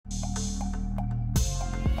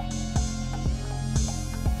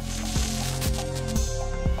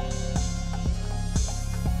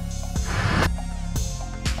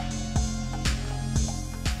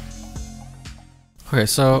Okay,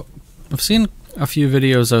 so I've seen a few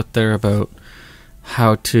videos out there about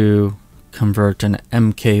how to convert an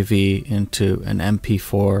MKV into an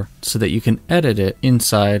MP4 so that you can edit it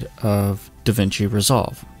inside of Davinci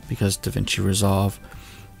Resolve, because Davinci Resolve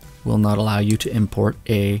will not allow you to import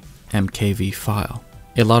a MKV file.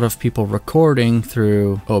 A lot of people recording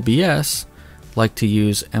through OBS like to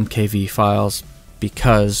use MKV files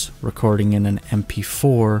because recording in an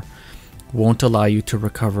MP4 won't allow you to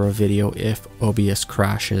recover a video if OBS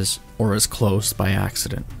crashes or is closed by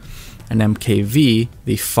accident. An MKV,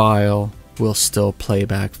 the file will still play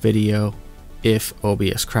back video if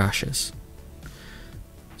OBS crashes.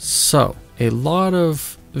 So, a lot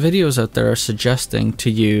of videos out there are suggesting to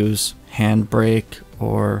use Handbrake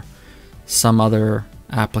or some other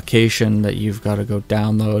application that you've got to go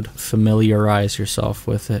download, familiarize yourself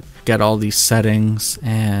with it, get all these settings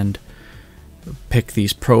and pick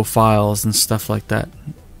these profiles and stuff like that.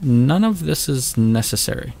 None of this is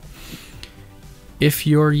necessary. If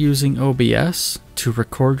you're using OBS to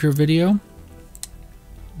record your video,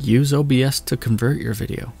 use OBS to convert your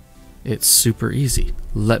video. It's super easy.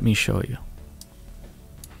 Let me show you.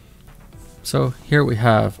 So here we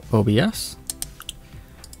have OBS.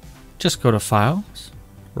 Just go to Files,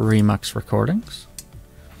 Remix Recordings.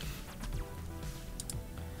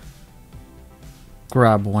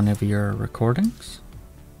 Grab one of your recordings,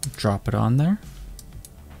 drop it on there,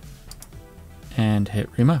 and hit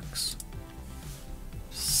Remix.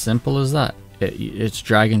 Simple as that. It's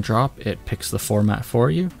drag and drop. It picks the format for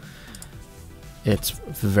you. It's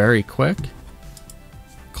very quick.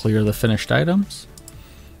 Clear the finished items,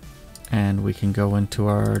 and we can go into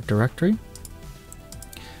our directory.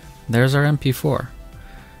 There's our MP4.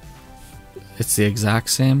 It's the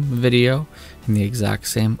exact same video and the exact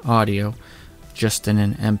same audio, just in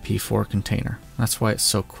an MP4 container. That's why it's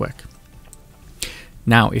so quick.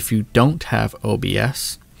 Now, if you don't have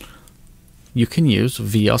OBS, you can use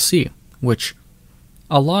VLC, which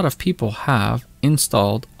a lot of people have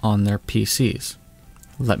installed on their PCs.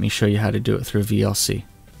 Let me show you how to do it through VLC.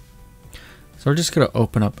 So we're just going to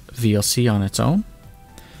open up VLC on its own.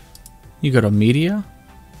 You go to Media,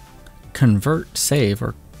 Convert Save,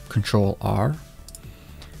 or Control R,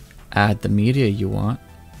 add the media you want.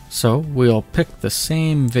 So we'll pick the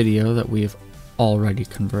same video that we've already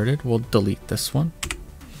converted. We'll delete this one,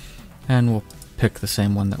 and we'll pick the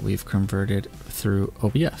same one that we've converted through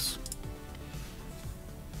OBS.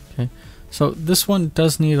 Okay, so this one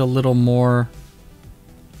does need a little more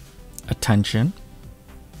attention,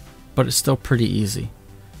 but it's still pretty easy.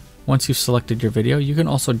 Once you've selected your video, you can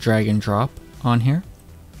also drag and drop on here.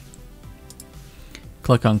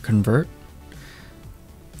 Click on Convert.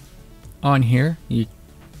 On here, you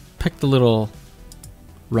pick the little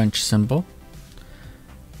wrench symbol.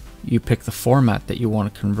 You pick the format that you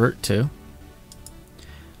want to convert to.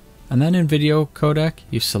 And then in video codec,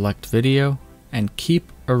 you select video and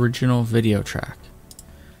keep original video track.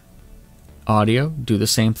 Audio, do the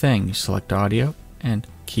same thing. You select audio and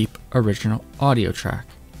keep original audio track.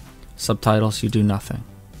 Subtitles, you do nothing.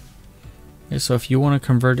 Okay, so if you want to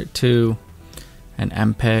convert it to an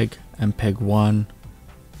MPEG, MPEG 1,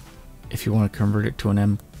 if you want to convert it to an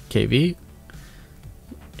MKV,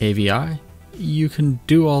 AVI, you can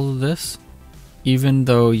do all of this even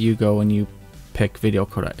though you go and you pick video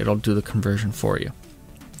codec. It'll do the conversion for you.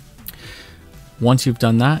 Once you've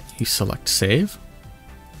done that, you select Save.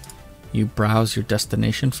 You browse your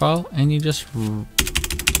destination file and you just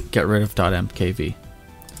get rid of .mkv.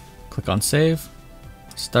 Click on Save,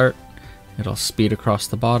 Start. It'll speed across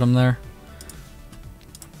the bottom there,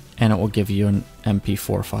 and it will give you an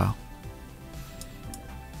MP4 file.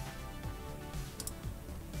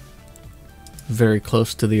 Very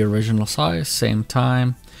close to the original size, same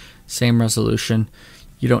time, same resolution.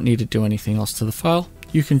 You don't need to do anything else to the file.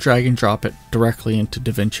 You can drag and drop it directly into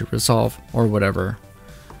Davinci Resolve or whatever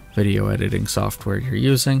video editing software you're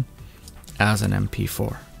using as an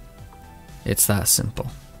MP4. It's that simple.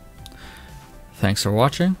 Thanks for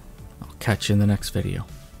watching. I'll catch you in the next video.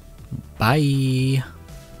 Bye.